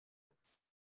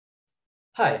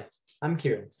Hi, I'm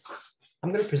Kheeran.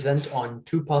 I'm going to present on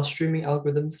two-pass streaming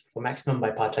algorithms for maximum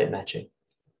bipartite matching.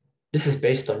 This is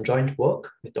based on joint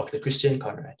work with Dr.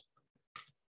 Konrad.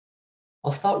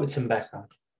 I'll start with some background.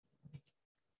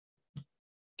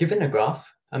 Given a graph,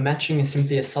 a matching is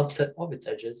simply a subset of its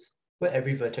edges where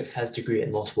every vertex has degree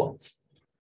at most 1.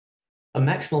 A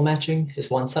maximal matching is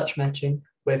one such matching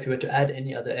where if you were to add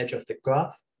any other edge of the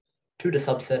graph to the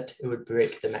subset, it would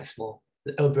break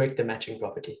the matching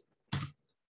property.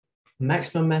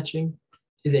 Maximum matching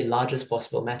is a largest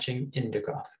possible matching in the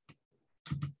graph.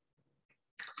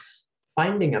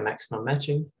 Finding a maximum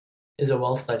matching is a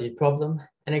well-studied problem,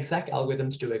 and exact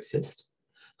algorithms do exist.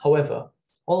 However,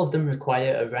 all of them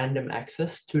require a random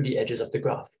access to the edges of the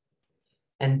graph.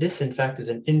 And this, in fact, is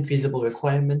an infeasible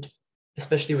requirement,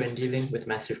 especially when dealing with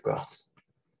massive graphs.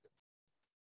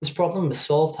 This problem is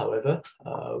solved, however,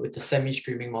 with the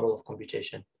semi-streaming model of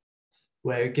computation,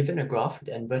 where given a graph with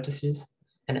n vertices,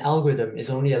 an algorithm is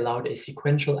only allowed a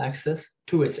sequential access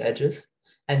to its edges,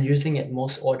 and using at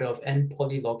most order of n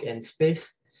polylog n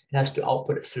space, it has to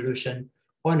output a solution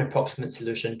or an approximate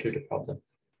solution to the problem.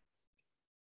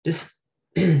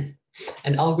 An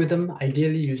algorithm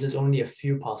ideally uses only a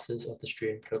few passes of the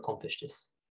stream to accomplish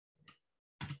this.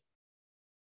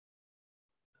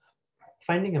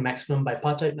 Finding a maximum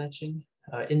bipartite matching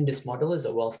in this model is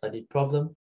a well-studied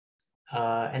problem.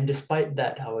 And despite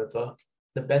that, however,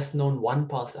 the best known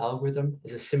one-pass algorithm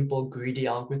is a simple greedy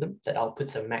algorithm that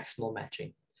outputs a maximal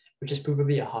matching, which is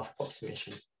provably a half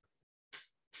approximation.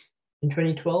 In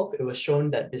 2012, it was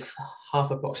shown that this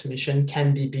half approximation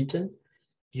can be beaten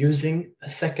using a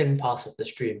second pass of the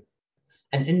stream.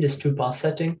 And in this two-pass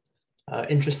setting,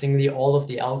 interestingly, all of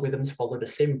the algorithms follow the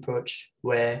same approach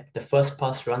where the first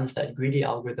pass runs that greedy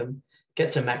algorithm,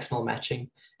 gets a maximal matching,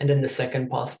 and then the second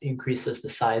pass increases the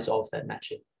size of that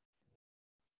matching.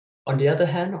 On the other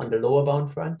hand, on the lower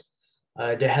bound front,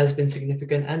 there has been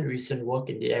significant and recent work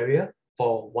in the area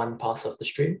for one pass of the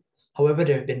stream. However,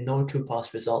 there have been no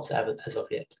two-pass results as of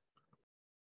yet.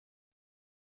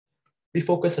 We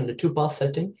focus on the two-pass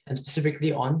setting and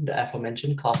specifically on the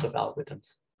aforementioned class of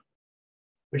algorithms,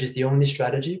 which is the only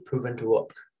strategy proven to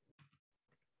work.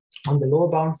 On the lower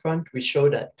bound front, we show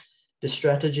that the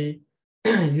strategy,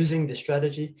 using the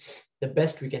strategy, the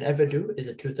best we can ever do is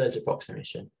a 2/3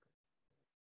 approximation.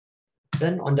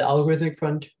 Then on the algorithmic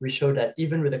front, we show that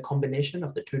even with a combination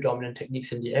of the two dominant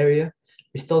techniques in the area,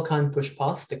 we still can't push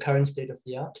past the current state of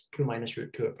the art 2 minus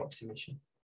root 2 approximation.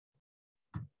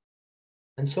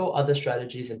 And so other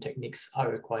strategies and techniques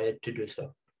are required to do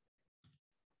so.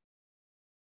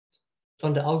 So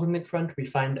on the algorithmic front, we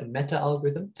find a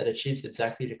meta-algorithm that achieves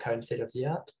exactly the current state of the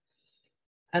art.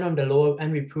 And on the lower,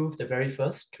 and we prove the very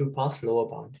first two-pass lower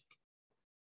bound.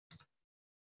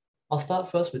 I'll start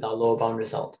first with our lower bound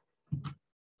result.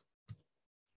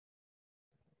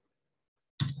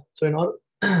 So in order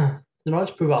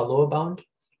to prove our lower bound,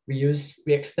 we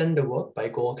extend the work by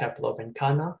Goel-Kapilov and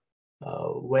Kheeran,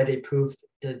 where they prove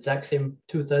the exact same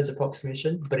 2/3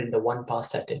 approximation, but in the one-pass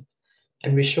setting.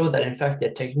 And we show that in fact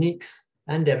their techniques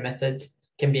and their methods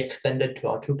can be extended to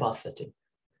our two-pass setting.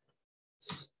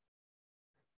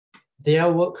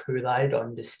 Their work relied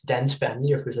on this dense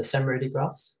family of Russell-Semerity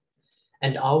graphs,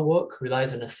 and our work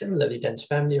relies on a similarly dense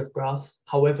family of graphs.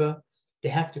 However, they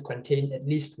have to contain at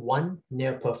least one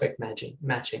near-perfect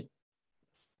matching.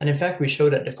 And in fact, we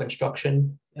show that the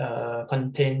construction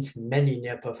contains many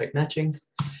near-perfect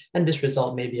matchings, and this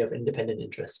result may be of independent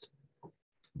interest.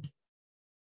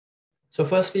 So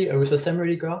firstly, a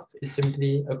Russell-Semerity graph is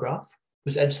simply a graph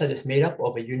whose edge set is made up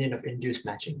of a union of induced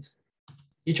matchings,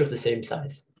 each of the same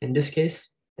size. In this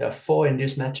case, there are 4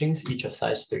 induced matchings, each of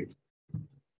size 3.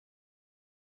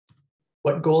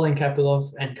 What Goel and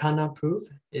Kapilov and Kheeran prove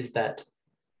is that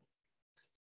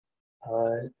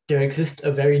there exists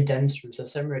a very dense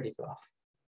Russell-Semerity graph.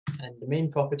 And the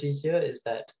main property here is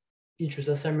that each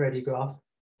Russell-Semerity graph,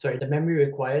 the memory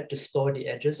required to store the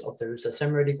edges of the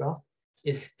Russell-Semerity graph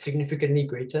is significantly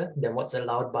greater than what's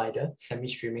allowed by the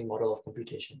semi-streaming model of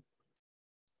computation.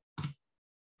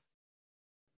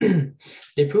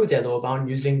 They prove their lower bound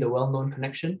using the well-known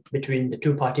connection between the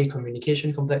two-party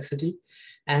communication complexity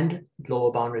and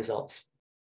lower bound results.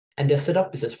 And their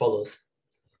setup is as follows.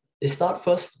 They start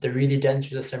first with the really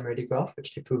dense Russell-Semerity graph,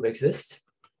 which they prove exists.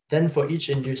 Then for each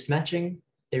induced matching,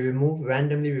 they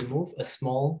randomly remove a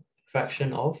small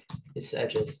fraction of its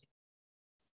edges.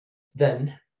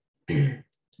 Then,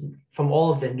 from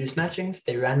all of the induced matchings,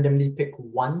 they randomly pick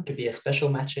one to be a special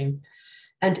matching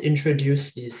and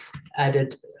introduce these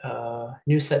added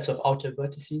new sets of outer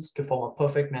vertices to form a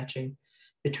perfect matching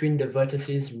between the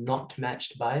vertices not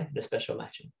matched by the special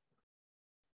matching.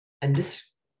 And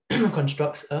this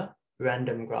constructs a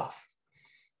random graph.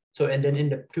 So, and then in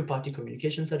the two-party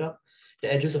communication setup,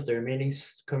 the edges of the remaining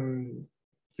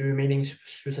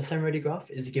succession graph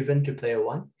is given to player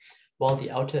 1, while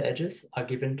the outer edges are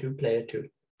given to player 2.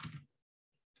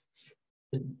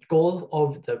 The goal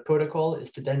of the protocol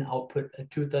is to then output a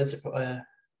 2/3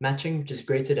 matching, which is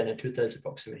greater than a 2/3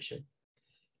 approximation.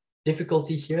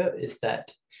 Difficulty here is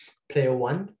that player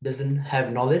 1 doesn't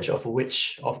have knowledge of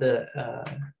which of the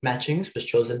matchings was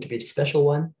chosen to be the special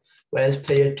one, whereas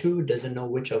player 2 doesn't know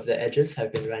which of the edges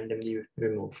have been randomly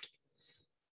removed.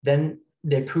 Then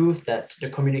they prove that the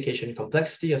communication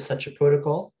complexity of such a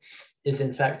protocol is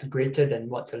in fact greater than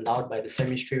what's allowed by the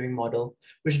semi-streaming model,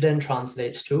 which then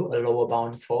translates to a lower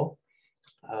bound for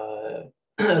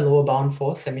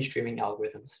semi-streaming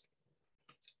algorithms.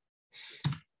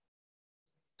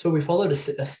 So we followed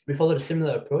a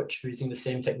similar approach using the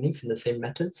same techniques and the same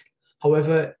methods.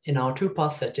 However, in our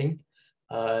two-pass setting,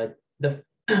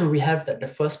 we have that the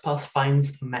first pass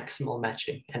finds a maximal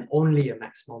matching and only a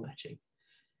maximal matching.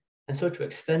 And so to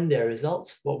extend their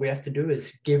results, what we have to do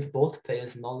is give both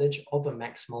players knowledge of a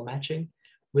maximal matching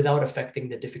without affecting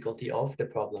the difficulty of the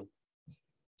problem.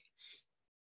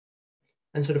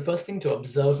 And so the first thing to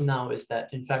observe now is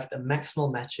that, in fact, a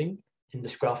maximal matching in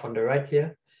this graph on the right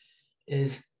here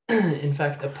is, in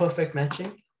fact, a perfect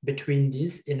matching between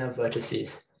these inner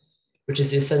vertices, which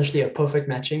is essentially a perfect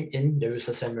matching in the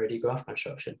Russell-Sem-Reddy graph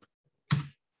construction.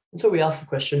 And so we ask the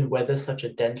question whether such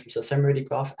a dense Russell-Sem-Reddy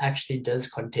graph actually does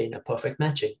contain a perfect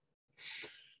matching.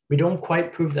 We don't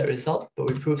quite prove that result, but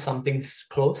we prove something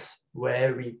close,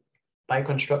 where we, by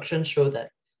construction, show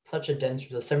that such a dense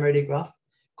Russell-Sem-Reddy graph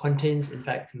contains, in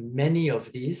fact, many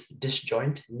of these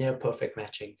disjoint near perfect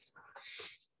matchings.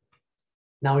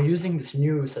 Now, using this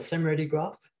new Russell-Sem-Reddy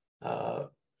graph,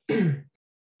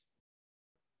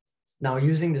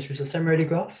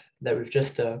 that we've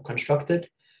just constructed,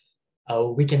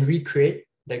 we can recreate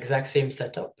the exact same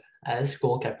setup as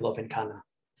Gold-Kapilov and Kana.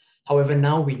 However,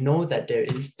 now we know that there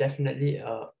is definitely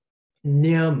a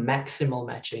near maximal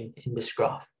matching in this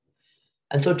graph.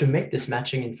 And so to make this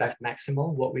matching, in fact,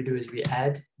 maximal, what we do is we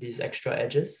add these extra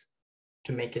edges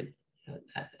to make it,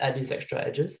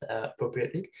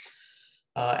 appropriately,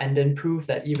 and then prove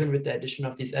that even with the addition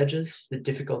of these edges, it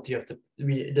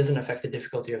doesn't affect the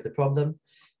difficulty of the problem,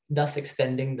 thus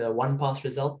extending the one-pass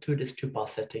result to this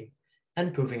two-pass setting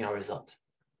and proving our result.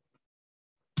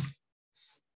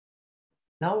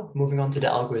 Now, moving on to the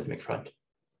algorithmic front.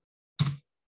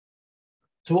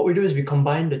 So what we do is we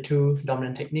combine the two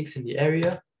dominant techniques in the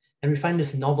area, and we find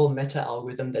this novel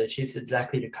meta-algorithm that achieves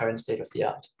exactly the current state of the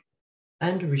art.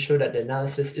 And we show that the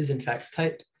analysis is in fact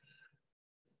tight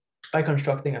by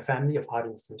constructing a family of hard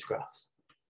instance graphs.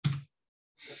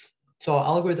 So our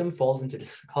algorithm falls into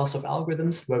this class of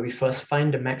algorithms where we first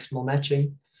find the maximal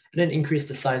matching and then increase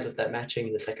the size of that matching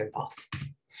in the second pass.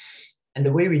 And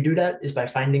the way we do that is by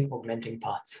finding augmenting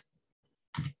paths.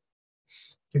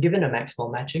 So given a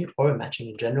maximal matching or a matching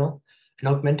in general, an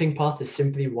augmenting path is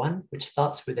simply one which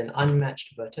starts with an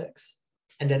unmatched vertex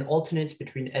and then alternates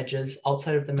between edges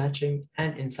outside of the matching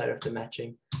and inside of the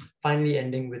matching, finally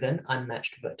ending with an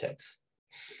unmatched vertex.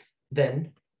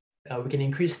 Then we can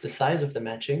increase the size of the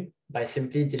matching by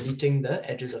simply deleting the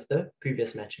edges of the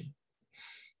previous matching.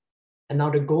 And now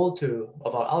the goal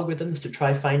of our algorithm is to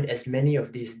try find as many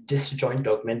of these disjoint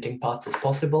augmenting paths as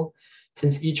possible,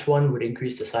 since each one would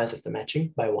increase the size of the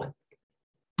matching by 1.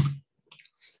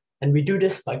 And we do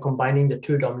this by combining the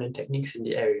two dominant techniques in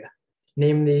the area,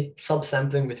 namely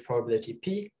subsampling with probability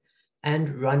P and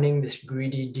running this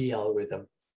greedy D algorithm.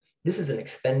 This is an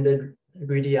extended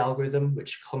greedy algorithm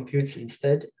which computes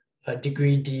instead a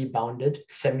degree D bounded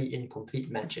semi-incomplete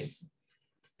matching.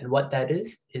 And what that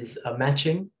is a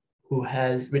matching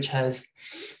which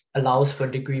allows for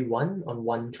degree 1 on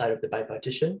one side of the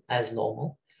bipartition as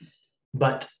normal,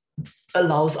 but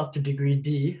allows up to degree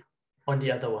D on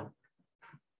the other one.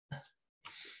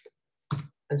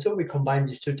 And so we combine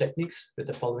these two techniques with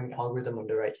the following algorithm on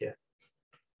the right here.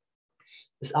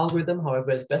 This algorithm,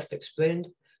 however, is best explained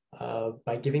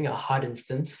by giving a hard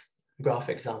instance graph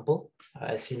example,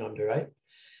 as seen on the right,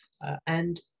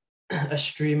 and a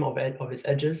stream of its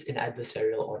edges in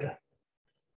adversarial order.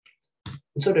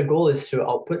 And so the goal is to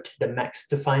output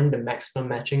to find the maximum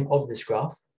matching of this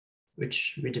graph,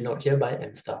 which we denote here by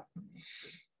M star.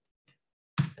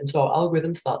 And so our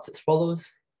algorithm starts as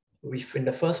follows. In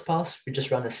the first pass, we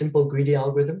just run a simple greedy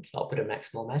algorithm to output a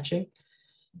maximal matching.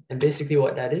 And basically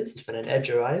what that is when an edge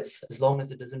arrives, as long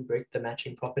as it doesn't break the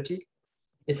matching property,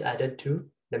 it's added to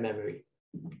the memory.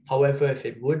 However, if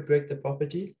it would break the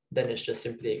property, then it's just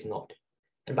simply ignored.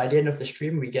 And by the end of the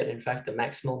stream, we get, in fact, the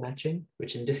maximal matching,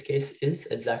 which in this case is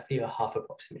exactly a half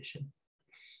approximation.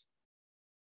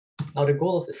 Now, the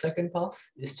goal of the second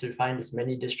pass is to find as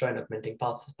many disjoint augmenting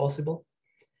paths as possible.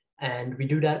 And we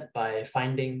do that by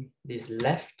finding these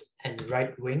left and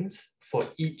right wings for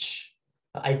each.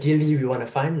 Ideally, we want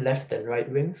to find left and right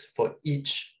wings for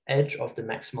each edge of the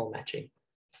maximal matching.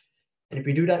 And if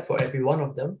we do that for every one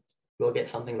of them, we'll get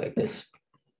something like this.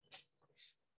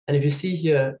 And if you see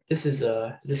here,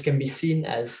 this can be seen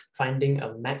as finding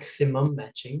a maximum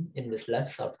matching in this left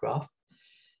subgraph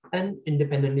and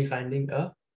independently finding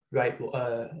a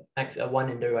one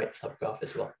in the right subgraph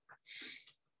as well.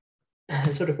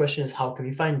 And so the question is, how can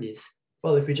we find these?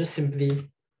 Well, if we just simply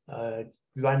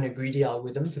run a greedy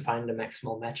algorithm to find the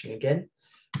maximal matching again,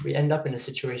 we end up in a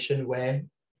situation where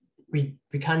we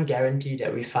can't guarantee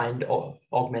that we find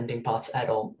augmenting paths at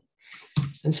all.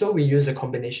 And so we use a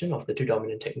combination of the two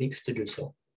dominant techniques to do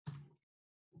so.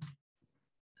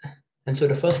 And so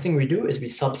the first thing we do is we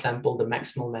subsample the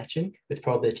maximal matching with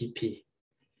probability P.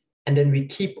 And then we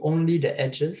keep only the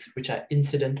edges which are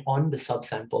incident on the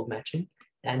subsampled matching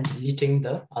and deleting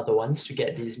the other ones to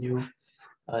get these new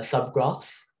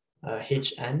subgraphs, the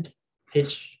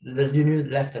new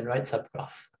left and right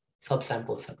subgraphs,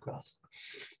 subsampled subgraphs.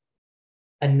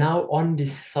 And now on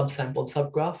this subsampled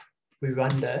subgraph, we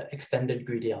run the extended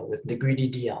greedy algorithm, the greedy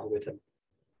D algorithm,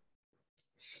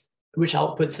 which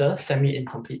outputs a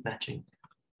semi-incomplete matching.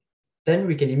 Then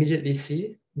we can immediately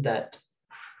see that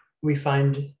we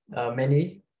find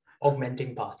many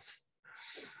augmenting paths.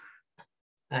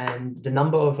 And the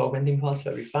number of augmenting paths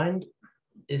that we find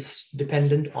is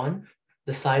dependent on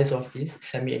the size of these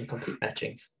semi-incomplete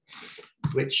matchings,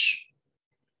 which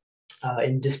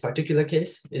in this particular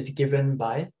case is given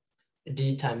by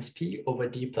D times P over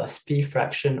D plus P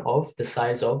fraction of the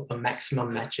size of a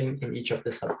maximum matching in each of the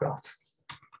subgraphs.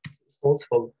 Holds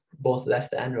for both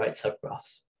left and right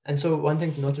subgraphs. And so one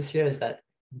thing to notice here is that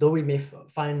though we may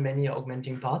find many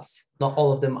augmenting paths, not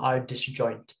all of them are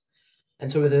disjoint.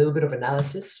 And so with a little bit of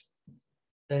analysis,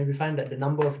 then we find that the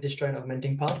number of disjoint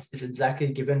augmenting paths is exactly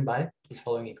given by this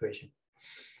following equation.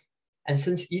 And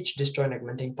since each disjoint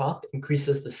augmenting path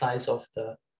increases the size of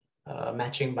the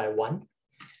matching by 1,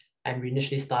 and we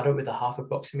initially started with a half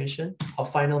approximation, our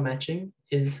final matching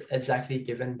is exactly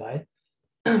given by,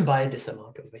 by this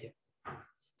amount over here.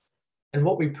 And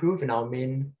what we prove in our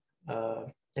main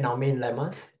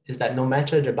lemmas is that no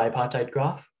matter the bipartite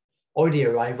graph or the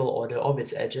arrival order of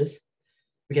its edges,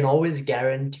 we can always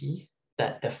guarantee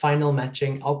that the final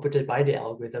matching outputted by the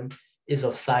algorithm is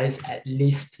of size at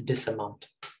least this amount.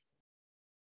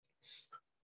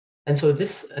 And so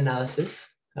this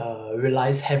analysis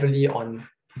relies heavily on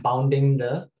bounding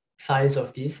the size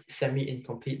of these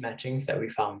semi-incomplete matchings that we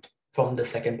found from the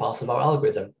second pass of our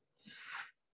algorithm.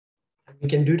 We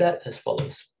can do that as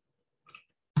follows.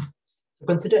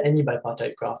 Consider any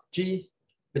bipartite graph G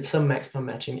with some maximum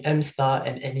matching M star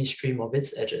and any stream of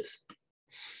its edges.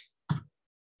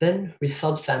 Then we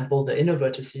subsample the inner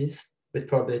vertices with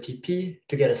probability P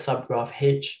to get a subgraph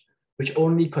H, which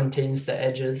only contains the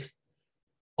edges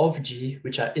of G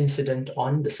which are incident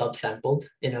on the subsampled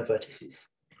inner vertices.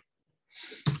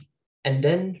 And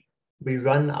then we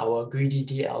run our greedy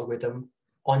D algorithm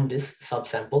on this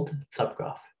subsampled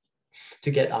subgraph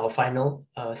to get our final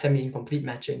semi-incomplete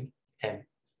matching M.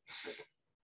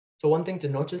 So one thing to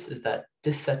notice is that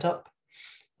this setup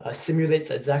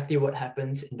simulates exactly what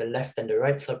happens in the left and the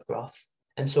right subgraphs.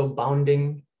 And so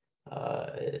bounding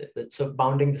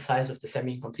the size of the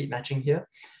semi-incomplete matching here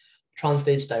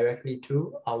translates directly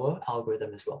to our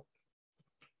algorithm as well.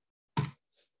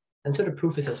 And so the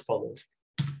proof is as follows.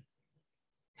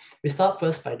 We start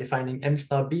first by defining M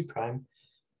star B prime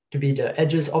to be the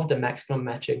edges of the maximum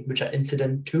matching which are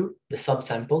incident to the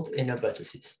subsampled inner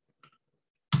vertices.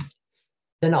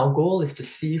 Then our goal is to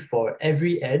see for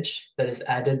every edge that is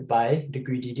added by the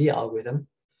greedy D algorithm,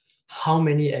 how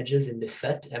many edges in this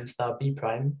set, M star B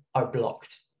prime, are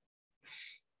blocked.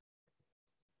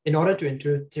 In order to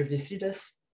intuitively see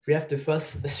this, we have to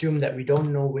first assume that we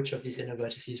don't know which of these inner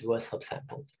vertices were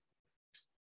subsampled.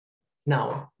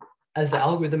 Now, as the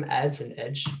algorithm adds an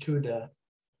edge to the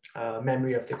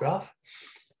memory of the graph,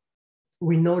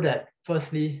 we know that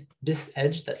firstly, this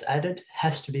edge that's added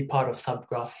has to be part of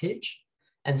subgraph H,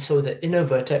 and so the inner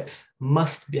vertex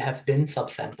must have been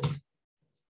subsampled.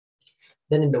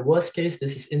 Then in the worst case,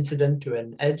 this is incident to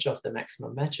an edge of the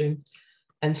maximum matching,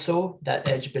 and so that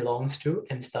edge belongs to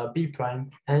M star B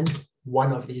prime, and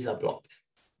one of these are blocked.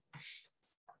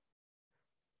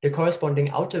 The corresponding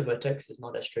outer vertex is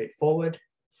not as straightforward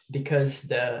because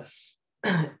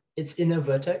its inner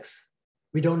vertex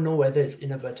We don't know whether its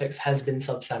inner vertex has been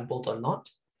subsampled or not.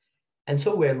 And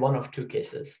so we're in one of two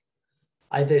cases.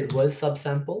 Either it was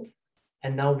subsampled,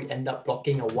 and now we end up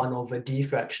blocking a 1/d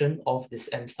fraction of this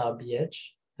m star b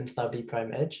edge, m star b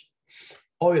prime edge,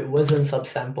 or it wasn't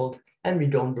subsampled and we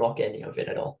don't block any of it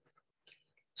at all.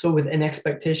 So with an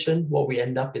expectation, what we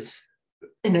end up is,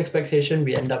 in expectation,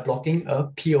 we end up blocking a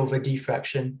p/d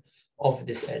fraction of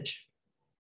this edge.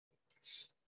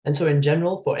 And so in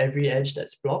general, for every edge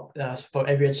that's blocked, for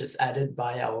every edge that's added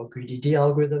by our greedy D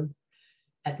algorithm,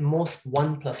 at most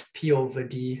 1 plus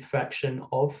p/d fraction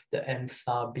of the m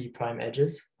star b prime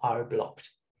edges are blocked.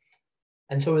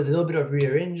 And so with a little bit of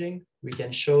rearranging, we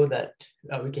can show that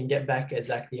we can get back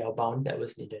exactly our bound that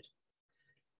was needed.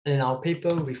 And in our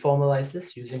paper, we formalize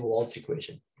this using Wald's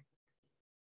equation.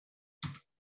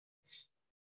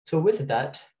 So with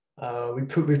that, we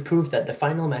prove that the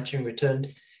final matching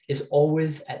returned is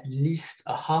always at least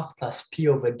a half plus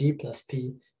p/d plus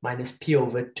p minus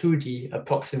p/2d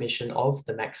approximation of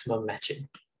the maximum matching.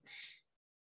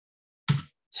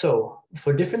 So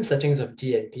for different settings of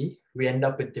D and P, we end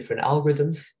up with different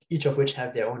algorithms, each of which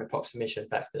have their own approximation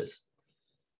factors.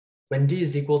 When D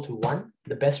is equal to 1,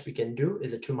 the best we can do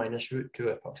is a 2 minus root 2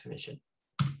 approximation.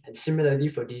 And similarly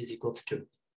for D is equal to 2.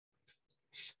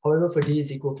 However, for D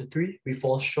is equal to 3, we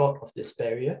fall short of this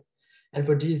barrier. And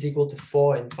for D is equal to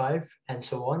 4 and 5, and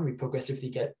so on, we progressively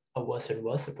get a worse and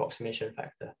worse approximation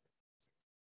factor.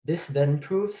 This then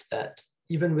proves that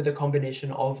even with a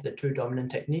combination of the two dominant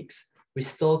techniques, we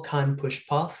still can't push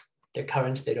past the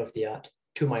current state of the art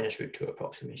 2 minus root 2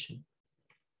 approximation.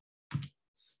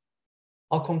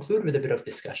 I'll conclude with a bit of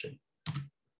discussion.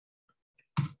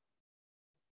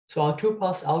 So our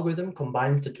two-pass algorithm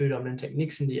combines the two dominant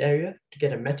techniques in the area to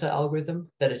get a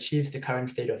meta-algorithm that achieves the current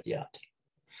state of the art.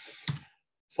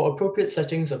 For appropriate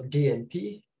settings of D and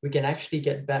P, we can actually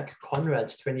get back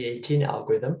Konrad's 2018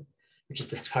 algorithm, which is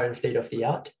the current state of the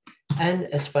art, and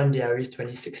Esfandiari's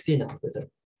 2016 algorithm.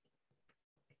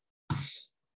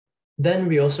 Then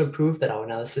we also prove that our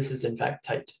analysis is in fact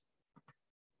tight.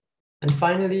 And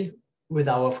finally, with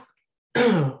our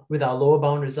lower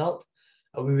bound result,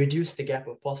 we reduce the gap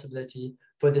of possibility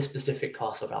for this specific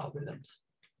class of algorithms.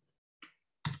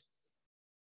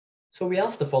 So we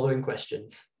ask the following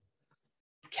questions.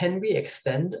 Can we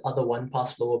extend other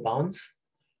one-pass lower bounds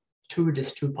to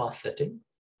this two-pass setting?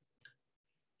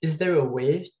 Is there a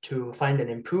way to find an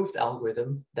improved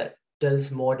algorithm that does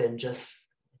more than just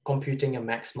computing a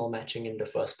maximal matching in the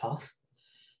first pass?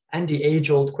 And the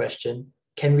age-old question,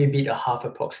 can we beat a half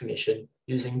approximation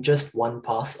using just one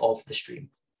pass of the stream?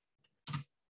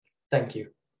 Thank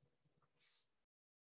you.